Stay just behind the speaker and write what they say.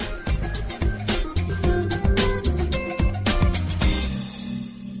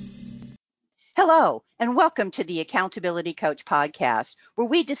Hello, and welcome to the Accountability Coach podcast, where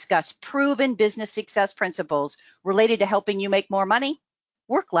we discuss proven business success principles related to helping you make more money,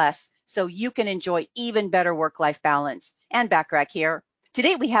 work less, so you can enjoy even better work-life balance. And Backrack here.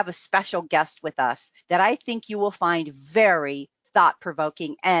 Today we have a special guest with us that I think you will find very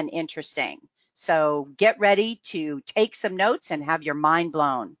thought-provoking and interesting. So get ready to take some notes and have your mind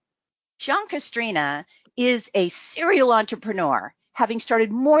blown. Castrina is a serial entrepreneur, having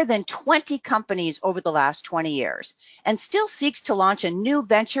started more than 20 companies over the last 20 years, and still seeks to launch a new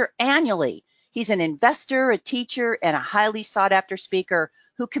venture annually. He's an investor, a teacher, and a highly sought-after speaker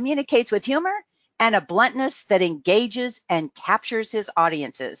who communicates with humor and a bluntness that engages and captures his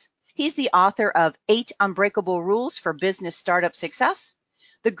audiences. He's the author of 8 Unbreakable Rules for Business Startup Success,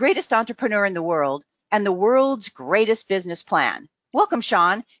 The Greatest Entrepreneur in the World, and The World's Greatest Business Plan. Welcome,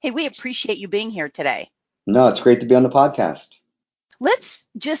 Sean. Hey, we appreciate you being here today. No, it's great to be on the podcast. Let's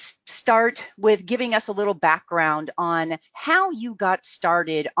just start with giving us a little background on how you got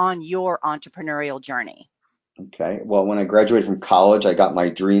started on your entrepreneurial journey. Okay. Well, when I graduated from college, I got my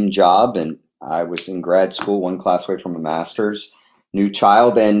dream job, and I was in grad school, one class away from a master's. New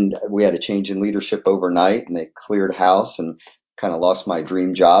child, and we had a change in leadership overnight, and they cleared house and kind of lost my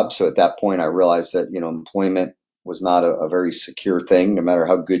dream job. So at that point, I realized that, employment was not a very secure thing, no matter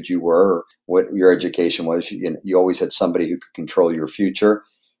how good you were or what your education was. You always had somebody who could control your future.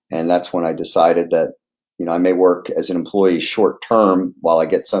 And that's when I decided that, I may work as an employee short term while I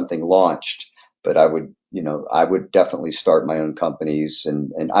get something launched, but I would definitely start my own companies,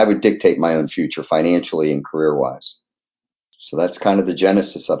 and I would dictate my own future financially and career wise. So that's kind of the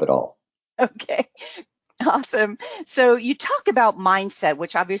genesis of it all. Okay. Awesome. So you talk about mindset,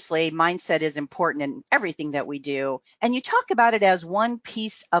 which obviously mindset is important in everything that we do. And you talk about it as one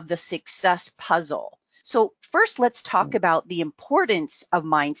piece of the success puzzle. So first, let's talk about the importance of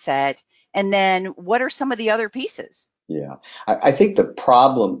mindset, and then what are some of the other pieces? Yeah, I think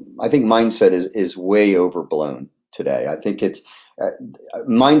mindset is way overblown today. I think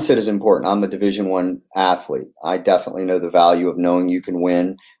mindset is important. I'm a Division I athlete. I definitely know the value of knowing you can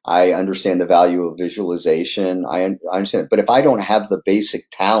win. I understand the value of visualization. I understand, but if I don't have the basic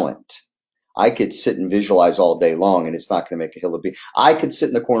talent, I could sit and visualize all day long, and it's not going to make a hill of beans. I could sit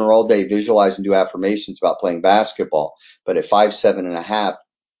in the corner all day, visualize and do affirmations about playing basketball, but at 5'7.5",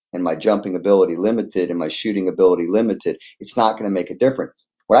 and my jumping ability limited and my shooting ability limited, it's not going to make a difference.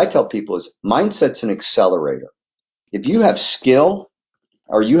 What I tell people is mindset's an accelerator. If you have skill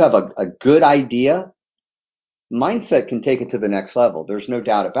or you have a good idea, mindset can take it to the next level. There's no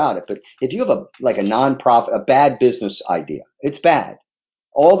doubt about it. But if you have a nonprofit, a bad business idea, it's bad.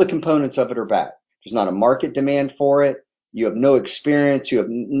 All the components of it are bad. There's not a market demand for it. You have no experience. You have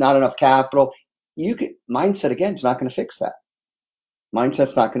not enough capital. Mindset, again, is not going to fix that.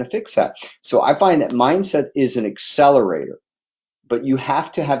 Mindset's not going to fix that. So I find that mindset is an accelerator, but you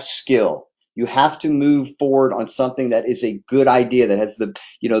have to have skill. You have to move forward on something that is a good idea, that has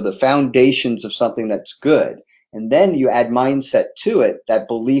the foundations of something that's good. And then you add mindset to it, that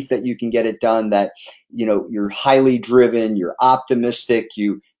belief that you can get it done, that, you're highly driven, you're optimistic,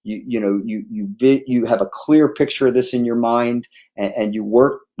 you have a clear picture of this in your mind, and you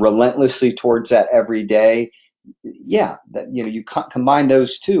work relentlessly towards that every day. Yeah, that you combine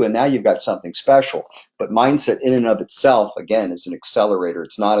those two, and now you've got something special. But mindset in and of itself, again, is an accelerator.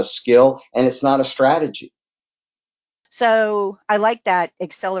 It's not a skill, and it's not a strategy. So I like that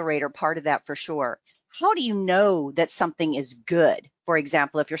accelerator part of that for sure. How do you know that something is good? For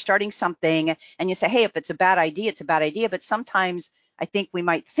example, if you're starting something and you say, hey, if it's a bad idea, it's a bad idea. But sometimes I think we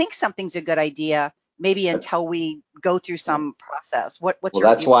might think something's a good idea, maybe until we go through some process. What's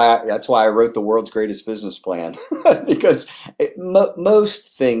your view? That's why I wrote The World's Greatest Business Plan, because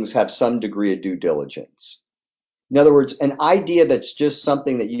most things have some degree of due diligence. In other words, an idea that's just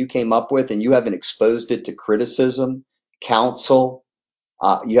something that you came up with and you haven't exposed it to criticism, counsel,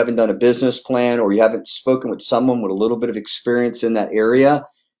 you haven't done a business plan, or you haven't spoken with someone with a little bit of experience in that area,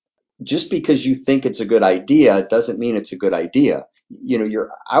 just because you think it's a good idea doesn't mean it's a good idea.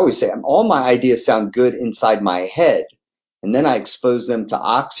 I always say all my ideas sound good inside my head, and then I expose them to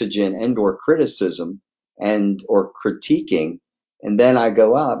oxygen and or criticism or critiquing, and then I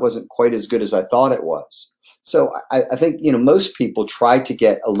go, well, it wasn't quite as good as I thought it was. So I think most people try to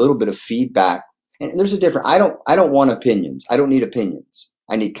get a little bit of feedback, and there's a difference. I don't want opinions. I don't need opinions.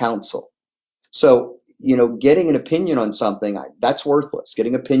 I need counsel. So getting an opinion on something, that's worthless.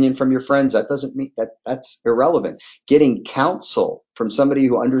 Getting opinion from your friends, that doesn't mean that's irrelevant. Getting counsel from somebody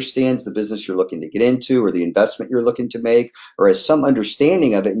who understands the business you're looking to get into, or the investment you're looking to make, or has some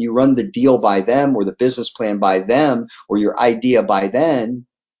understanding of it, and you run the deal by them, or the business plan by them, or your idea by them,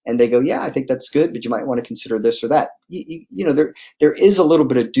 and they go, yeah, I think that's good, but you might want to consider this or that. There is a little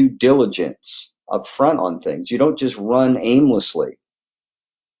bit of due diligence up front on things. You don't just run aimlessly,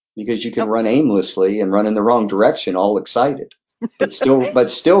 because you can Nope. run aimlessly and run in the wrong direction, all excited, but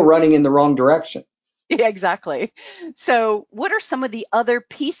still running in the wrong direction. Yeah, exactly. So, what are some of the other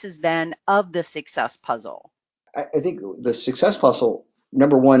pieces then of the success puzzle? I think the success puzzle,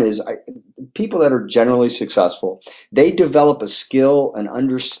 number one is people that are generally successful, they develop a skill, an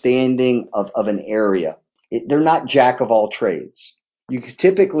understanding of an area. They're not jack of all trades. You could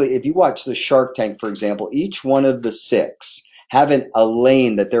typically, if you watch the Shark Tank, for example, each one of the six have a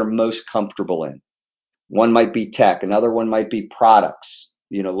lane that they're most comfortable in. One might be tech, another one might be products.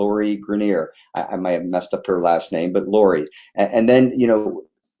 Lori Grenier. I might have messed up her last name, but Lori. And then,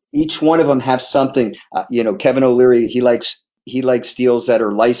 each one of them have something. Kevin O'Leary, he likes deals that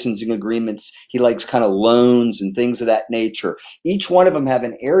are licensing agreements. He likes kind of loans and things of that nature. Each one of them have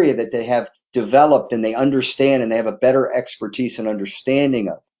an area that they have developed and they understand and they have a better expertise and understanding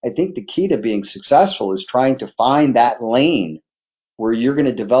of. I think the key to being successful is trying to find that lane where you're going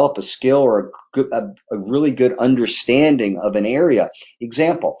to develop a skill or a really good understanding of an area.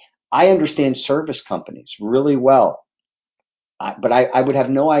 Example, I understand service companies really well, but I would have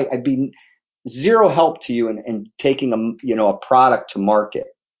I'd be zero help to you in taking a product to market.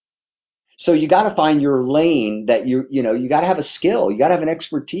 So you got to find your lane that you got to have a skill, you got to have an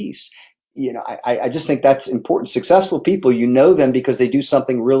expertise. I just think that's important. Successful people, them because they do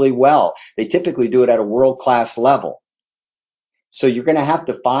something really well. They typically do it at a world-class level. So you're going to have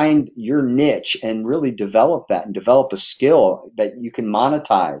to find your niche and really develop that and develop a skill that you can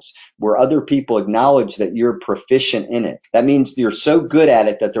monetize where other people acknowledge that you're proficient in it. That means you're so good at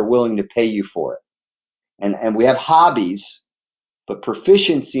it that they're willing to pay you for it. And we have hobbies, but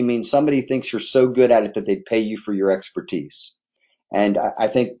proficiency means somebody thinks you're so good at it that they'd pay you for your expertise. And I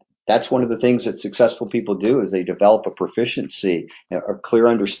think that's one of the things that successful people do is they develop a proficiency, a clear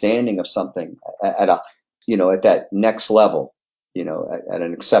understanding of something at that next level, at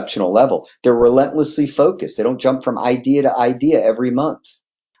an exceptional level. They're relentlessly focused. They don't jump from idea to idea every month.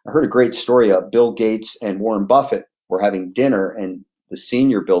 I heard a great story of Bill Gates and Warren Buffett were having dinner, and the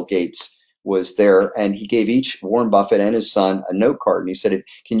senior Bill Gates was there, and he gave each Warren Buffett and his son a note card, and he said,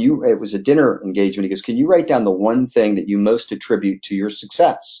 it was a dinner engagement. He goes, can you write down the one thing that you most attribute to your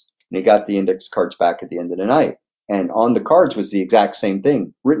success? And he got the index cards back at the end of the night. And on the cards was the exact same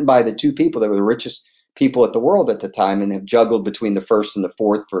thing, written by the two people that were the richest people at the world at the time and have juggled between the first and the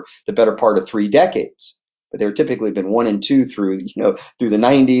fourth for the better part of 3 decades. But they were typically been one and two through the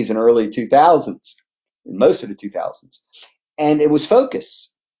 90s and early 2000s, and most of the 2000s. And it was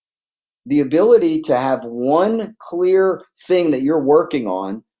focus. The ability to have one clear thing that you're working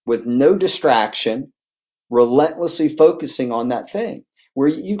on with no distraction, relentlessly focusing on that thing. Where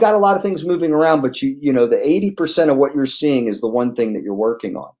you got a lot of things moving around, but the 80% of what you're seeing is the one thing that you're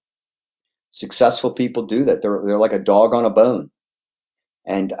working on. Successful people do that. They're like a dog on a bone.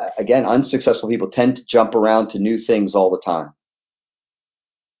 And again, unsuccessful people tend to jump around to new things all the time.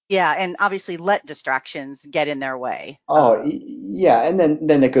 Yeah, and obviously let distractions get in their way. Oh, yeah. And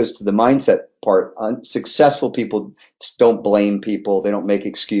then it goes to the mindset part. Successful people don't blame people. They don't make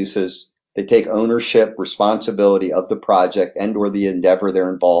excuses. They take ownership, responsibility of the project and or the endeavor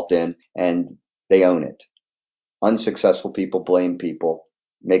they're involved in, and they own it. Unsuccessful people blame people,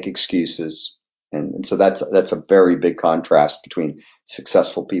 make excuses. And so that's a very big contrast between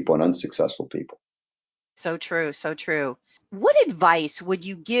successful people and unsuccessful people. So true, so true. What advice would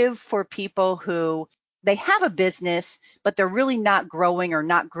you give for people who they have a business, but they're really not growing or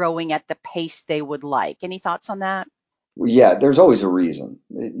not growing at the pace they would like? Any thoughts on that? Yeah, there's always a reason.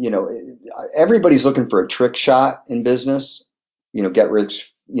 Everybody's looking for a trick shot in business. Get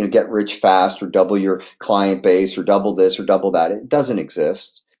rich fast or double your client base or double this or double that. It doesn't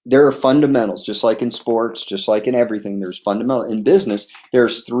exist. There are fundamentals, just like in sports, just like in everything. There's fundamental in business.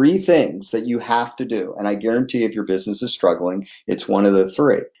 There's 3 things that you have to do. And I guarantee if your business is struggling, it's one of the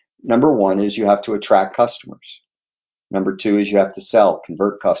 3. Number 1 is you have to attract customers. Number 2 is you have to sell,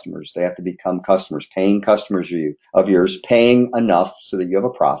 convert customers. They have to become customers, paying customers of yours, paying enough so that you have a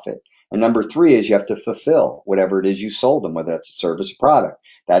profit. And number 3 is you have to fulfill whatever it is you sold them, whether that's a service or product.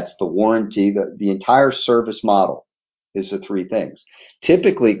 That's the warranty, the entire service model is the 3 things.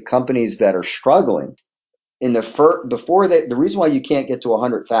 Typically, companies that are struggling in the reason why you can't get to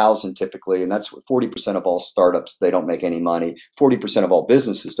 100,000 typically, and that's 40% of all startups, they don't make any money. 40% of all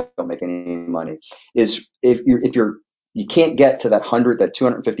businesses don't make any money. Is you can't get to that 100, that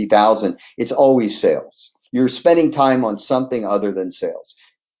 250,000. It's always sales. You're spending time on something other than sales.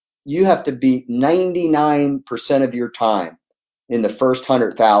 You have to be 99% of your time in the first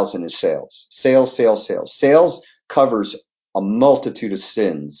 100,000 is sales. Sales, sales, sales. Sales covers a multitude of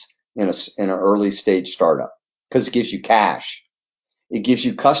sins in an early stage startup because it gives you cash. It gives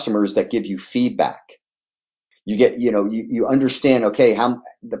you customers that give you feedback. You get, you understand, okay, how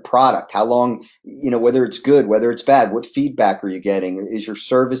the product, how long, whether it's good, whether it's bad, what feedback are you getting? Is your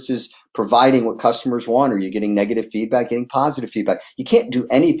services providing what customers want? Are you getting negative feedback, getting positive feedback? You can't do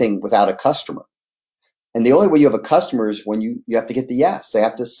anything without a customer. And the only way you have a customer is when you have to get the yes. They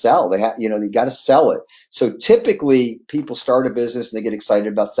have to sell. They have, you got to sell it. So typically people start a business and they get excited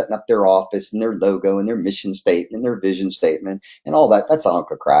about setting up their office and their logo and their mission statement and their vision statement and all that. That's a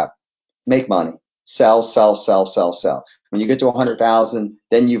hunk of crap. Make money. Sell, sell, sell, sell, sell. When you get to 100,000,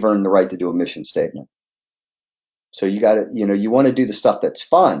 then you've earned the right to do a mission statement. So you got to, you want to do the stuff that's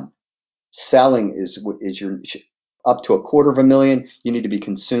fun. Selling is your up to $250,000. You need to be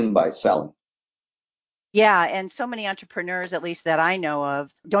consumed by selling. Yeah, and so many entrepreneurs, at least that I know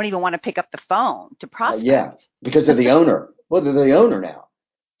of, don't even want to pick up the phone to prospect. Yeah, because they're the owner. Well, they're the owner now.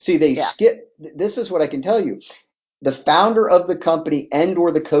 See, they skip. This is what I can tell you. The founder of the company and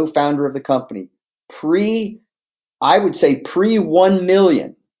or the co-founder of the company, I would say pre 1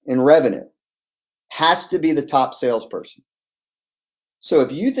 million in revenue, has to be the top salesperson. So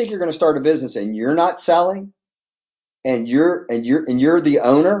if you think you're going to start a business and you're not selling and you're the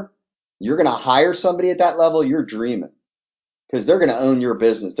owner, you're going to hire somebody at that level, you're dreaming. Because they're going to own your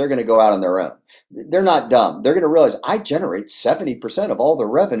business. They're going to go out on their own. They're not dumb. They're going to realize I generate 70% of all the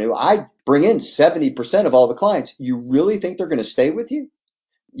revenue. I bring in 70% of all the clients. You really think they're going to stay with you?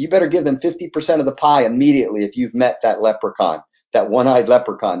 You better give them 50% of the pie immediately if you've met that leprechaun, that one-eyed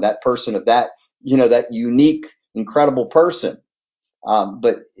leprechaun, that person of that, that unique, incredible person.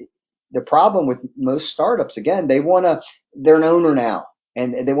 But the problem with most startups, again, they're an owner now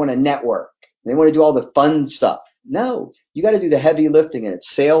and they want to network. They want to do all the fun stuff. No, you got to do the heavy lifting, and it's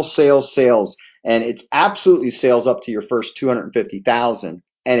sales, sales, sales. And it's absolutely sales up to your first 250,000.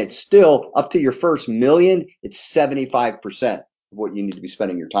 And it's still up to your first million. It's 75% of what you need to be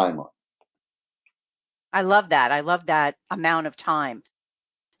spending your time on. I love that. I love that amount of time.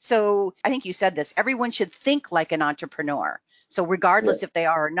 So I think you said this, everyone should think like an entrepreneur. So regardless if they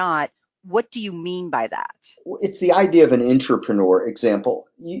are or not, what do you mean by that? It's the idea of an entrepreneur. Example,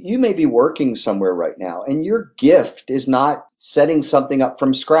 you may be working somewhere right now and your gift is not setting something up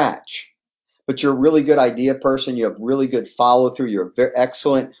from scratch, but you're a really good idea person. You have really good follow through. You're a very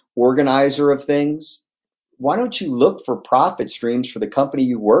excellent organizer of things. Why don't you look for profit streams for the company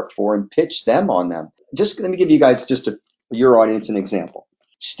you work for and pitch them on them? Just let me give you guys your audience an example.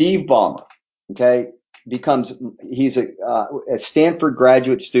 Steve Ballmer, okay, he's a Stanford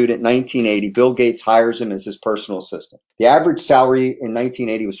graduate student, 1980. Bill Gates hires him as his personal assistant. The average salary in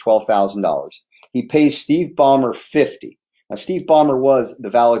 1980 was $12,000. He pays Steve Ballmer $50,000. Now, Steve Ballmer was the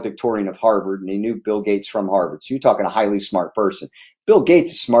valedictorian of Harvard, and he knew Bill Gates from Harvard. So you're talking a highly smart person. Bill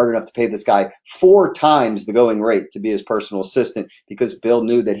Gates is smart enough to pay this guy 4 times the going rate to be his personal assistant because Bill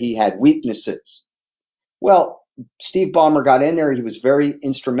knew that he had weaknesses. Well, Steve Ballmer got in there. He was very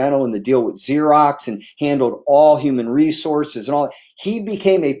instrumental in the deal with Xerox and handled all human resources and all. He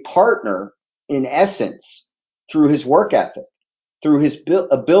became a partner in essence through his work ethic, through his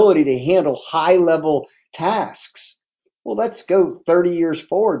ability to handle high level tasks. Well, let's go 30 years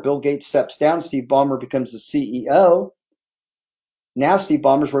forward. Bill Gates steps down. Steve Ballmer becomes the CEO. Now Steve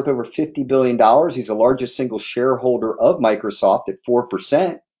Ballmer's worth over $50 billion. He's the largest single shareholder of Microsoft at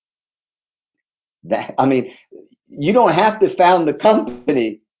 4%. You don't have to found the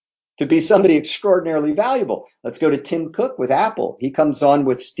company to be somebody extraordinarily valuable. Let's go to Tim Cook with Apple. He comes on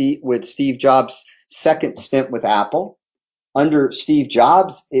with Steve Jobs' second stint with Apple. Under Steve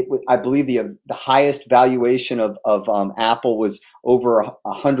Jobs, I believe the highest valuation of Apple was over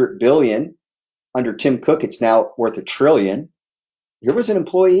 100 billion. Under Tim Cook, it's now worth $1 trillion. Here was an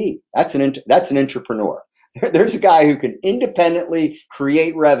employee. That's an entrepreneur. There's a guy who can independently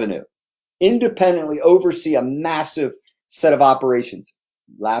create revenue, independently oversee a massive set of operations.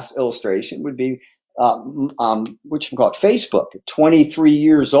 Last illustration would be what you call it, Facebook. At 23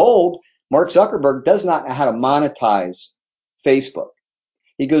 years old, Mark Zuckerberg does not know how to monetize Facebook.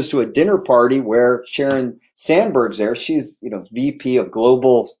 He goes to a dinner party where Sharon Sandberg's there. She's, VP of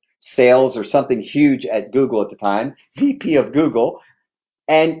global sales or something huge at Google at the time, VP of Google,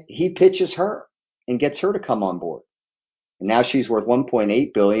 and he pitches her and gets her to come on board. And now she's worth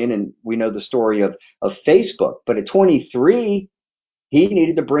 1.8 billion, and we know the story of Facebook. But at 23, he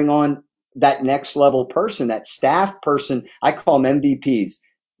needed to bring on that next level person, that staff person. I call them MVPs.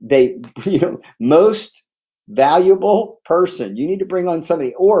 Most valuable person. You need to bring on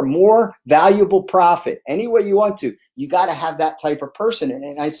somebody or more valuable profit. Any way you want to. You got to have that type of person.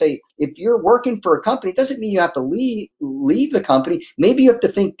 And I say, if you're working for a company, it doesn't mean you have to leave the company. Maybe you have to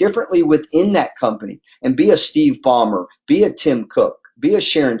think differently within that company and be a Steve Ballmer, be a Tim Cook, be a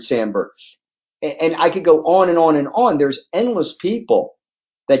Sharon Sandberg. And I could go on and on and on. There's endless people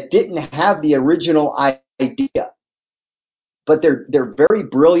that didn't have the original idea, but they're very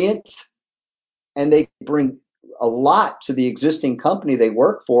brilliant and they bring a lot to the existing company they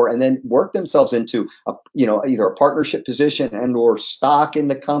work for and then work themselves into a, either a partnership position and or stock in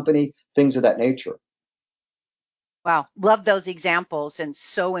the company, things of that nature. Wow, love those examples, and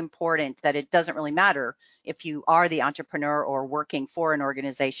so important that it doesn't really matter if you are the entrepreneur or working for an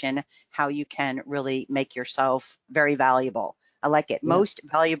organization, how you can really make yourself very valuable. I like it. Yeah. Most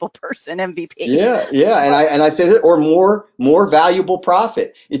valuable person, MVP. Yeah, yeah, and I say that, or more valuable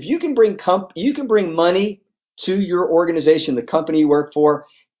profit. If you can bring money to your organization, the company you work for,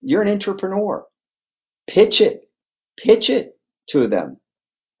 you're an entrepreneur. Pitch it, pitch it to them,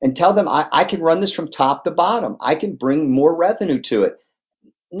 and tell them I can run this from top to bottom. I can bring more revenue to it.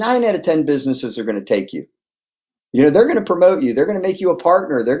 9 out of 10 businesses are going to take you. They're going to promote you. They're going to make you a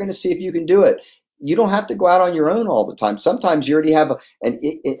partner. They're going to see if you can do it. You don't have to go out on your own all the time. Sometimes you already have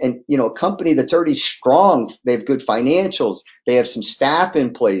a company that's already strong. They have good financials. They have some staff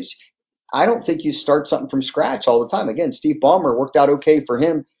in place. I don't think you start something from scratch all the time. Again, Steve Ballmer worked out okay for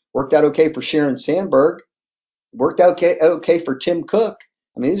him, worked out okay for Sharon Sandberg, worked out okay for Tim Cook.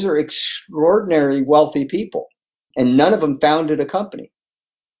 I mean, these are extraordinary wealthy people, and none of them founded a company.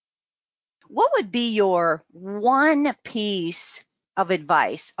 What would be your one piece of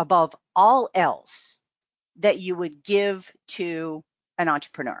advice above all else that you would give to an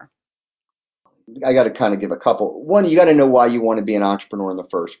entrepreneur? I got to kind of give a couple. One, you got to know why you want to be an entrepreneur in the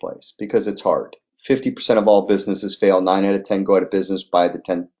first place, because it's hard. 50% of all businesses fail. 9 out of 10 go out of business by the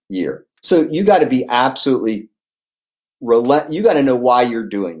 10th year. So you got to be absolutely you got to know why you're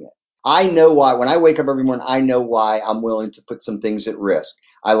doing it. I know why. When I wake up every morning, I know why I'm willing to put some things at risk.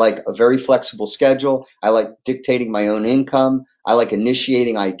 I like a very flexible schedule. I like dictating my own income. I like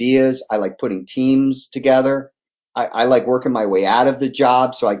initiating ideas. I like putting teams together. I like working my way out of the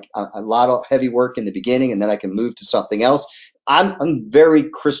job. So a lot of heavy work in the beginning, and then I can move to something else. I'm very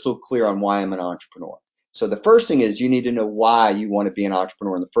crystal clear on why I'm an entrepreneur. So the first thing is you need to know why you want to be an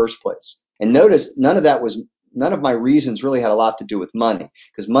entrepreneur in the first place. And notice none of my reasons really had a lot to do with money,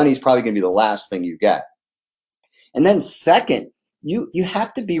 because money is probably going to be the last thing you get. And then second, you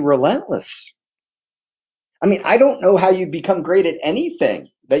have to be relentless. I mean, I don't know how you become great at anything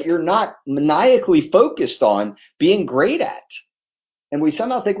that you're not maniacally focused on being great at. And we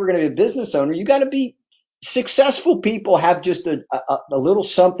somehow think we're going to be a business owner. You got to be successful. People have just a little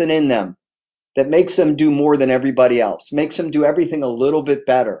something in them that makes them do more than everybody else, makes them do everything a little bit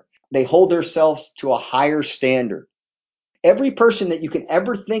better. They hold themselves to a higher standard. Every person that you can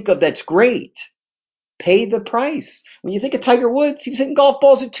ever think of that's great paid the price. When you think of Tiger Woods, he was hitting golf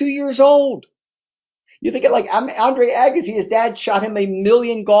balls at 2 years old. You think of like Andre Agassi, his dad shot him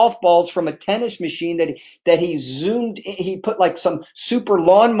 1,000,000 golf balls from a tennis machine that he zoomed. He put like some super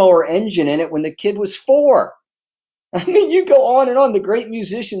lawnmower engine in it when the kid was 4. I mean, you go on and on. The great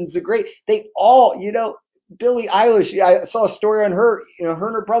musicians, they all, Billie Eilish. I saw a story on her, her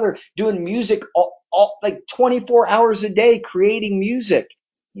and her brother doing music all like 24 hours a day, creating music.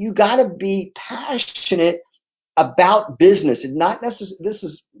 You got to be passionate about business, and not necessarily. This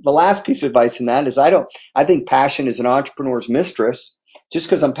is the last piece of advice in that is I think passion is an entrepreneur's mistress. Just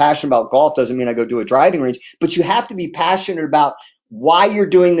because I'm passionate about golf doesn't mean I go do a driving range, but you have to be passionate about why you're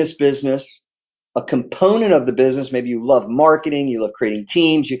doing this business, a component of the business. Maybe you love marketing, you love creating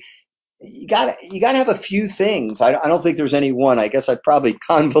teams. You gotta have a few things. I don't think there's any one. I guess I probably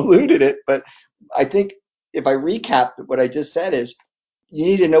convoluted it, but I think if I recap what I just said is you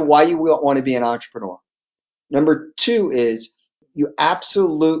need to know why you want to be an entrepreneur. Number two is you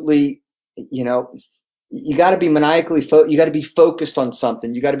absolutely, you got to be you got to be focused on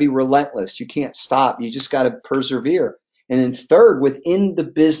something. You got to be relentless. You can't stop. You just got to persevere. And then third, within the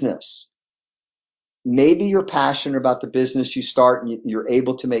business, maybe you're passionate about the business you start and you're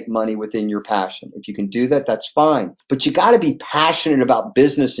able to make money within your passion. If you can do that, that's fine. But you got to be passionate about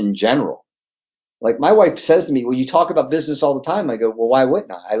business in general. Like my wife says to me, well, you talk about business all the time. I go, well, why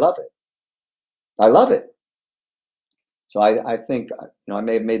wouldn't I? I love it. I love it. So I think, I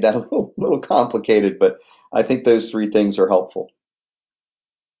may have made that a little complicated, but I think those three things are helpful.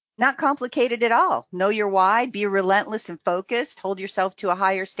 Not complicated at all. Know your why, be relentless and focused, hold yourself to a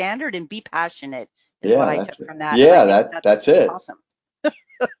higher standard, and be passionate is what Yeah, I that's took it. from that. And I Yeah, think that's that's it. awesome.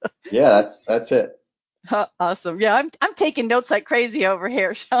 Yeah, that's it. Awesome. Yeah, I'm taking notes like crazy over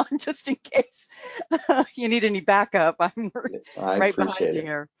here, Sean, just in case you need any backup. I'm I right behind appreciate you it.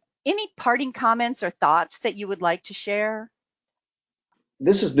 here. Any parting comments or thoughts that you would like to share?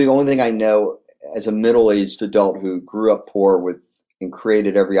 This is the only thing I know as a middle-aged adult who grew up poor with and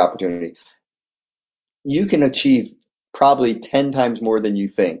created every opportunity. You can achieve probably 10 times more than you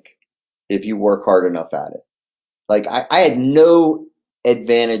think if you work hard enough at it. Like I had no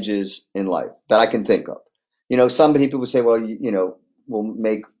advantages in life that I can think of. Some people say, well, we'll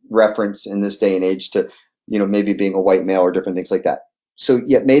make reference in this day and age to, maybe being a white male or different things like that. So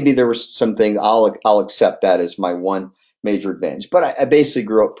yeah, maybe there was something I'll accept that as my one major advantage. But I basically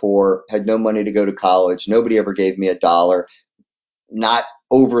grew up poor, had no money to go to college. Nobody ever gave me a dollar, not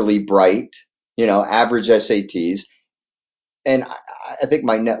overly bright, average SATs. And I think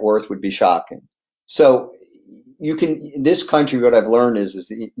my net worth would be shocking. So in this country, what I've learned is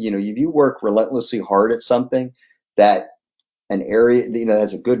if you work relentlessly hard at something that an area,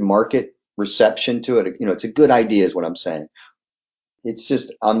 has a good market reception to it, it's a good idea is what I'm saying. It's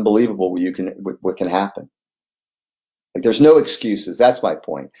just unbelievable what can happen. Like there's no excuses. That's my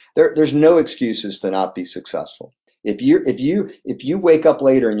point. There's no excuses to not be successful. If you wake up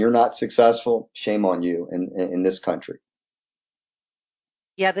later and you're not successful, shame on you in this country.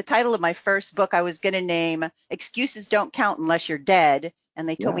 Yeah, the title of my first book I was going to name Excuses Don't Count Unless You're Dead, and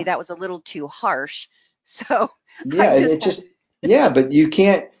they told me Yeah. that was a little too harsh. So I Yeah, just it had just, yeah, but you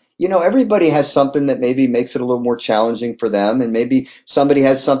can't, everybody has something that maybe makes it a little more challenging for them, and maybe somebody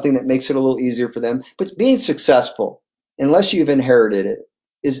has something that makes it a little easier for them. But being successful, unless you've inherited it,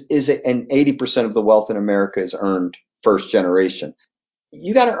 and 80% of the wealth in America is earned first generation.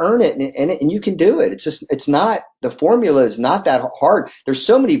 You got to earn it, and you can do it. It's not, the formula is not that hard. There's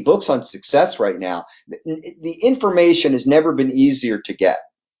so many books on success right now. The information has never been easier to get.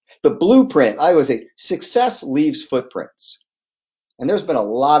 The blueprint, I always say, success leaves footprints. And there's been a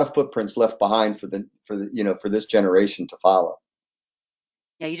lot of footprints left behind for this generation to follow.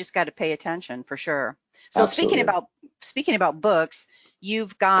 Yeah, you just got to pay attention for sure. So Absolutely. speaking about books,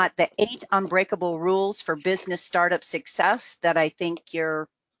 you've got the 8 Unbreakable Rules for Business Startup Success that I think you're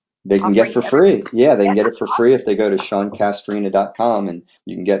They can get offering for to everyone. free. Yeah, they Yeah, can get it for free awesome. if they go to SeanCastrina.com, and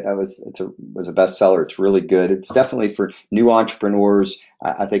you can get, was a bestseller. It's really good. It's definitely for new entrepreneurs.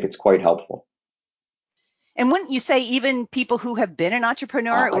 I think it's quite helpful. And wouldn't you say even people who have been an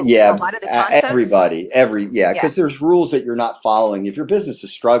entrepreneur, a Yeah, lot of the concepts? yeah, Yeah. because there's rules that you're not following. If your business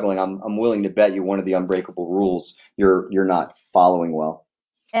is struggling, I'm willing to bet you one of the unbreakable rules you're not following well.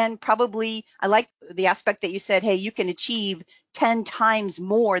 And probably I like the aspect that you said, hey, you can achieve 10 times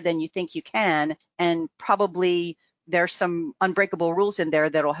more than you think you can. And probably there's some unbreakable rules in there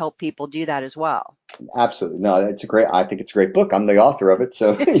that'll help people do that as well. Absolutely. No, I think it's a great book. I'm the author of it.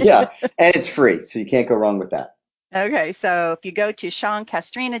 So yeah, and it's free. So you can't go wrong with that. Okay, so if you go to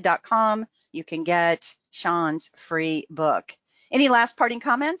SeanCastrina.com, you can get Sean's free book. Any last parting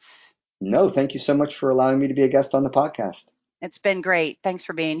comments? No, thank you so much for allowing me to be a guest on the podcast. It's been great. Thanks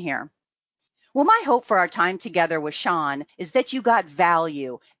for being here. Well, my hope for our time together with Sean is that you got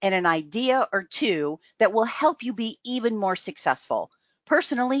value and an idea or two that will help you be even more successful,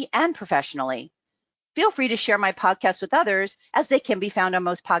 personally and professionally. Feel free to share my podcast with others as they can be found on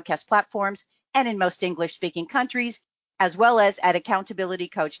most podcast platforms and in most English speaking countries, as well as at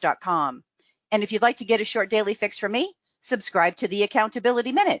accountabilitycoach.com. And if you'd like to get a short daily fix from me, subscribe to the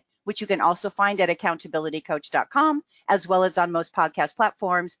Accountability Minute, which you can also find at accountabilitycoach.com, as well as on most podcast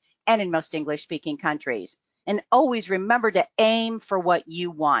platforms and in most English speaking countries. And always remember to aim for what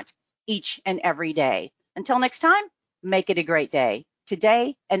you want each and every day. Until next time, make it a great day,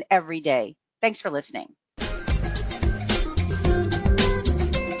 today and every day. Thanks for listening.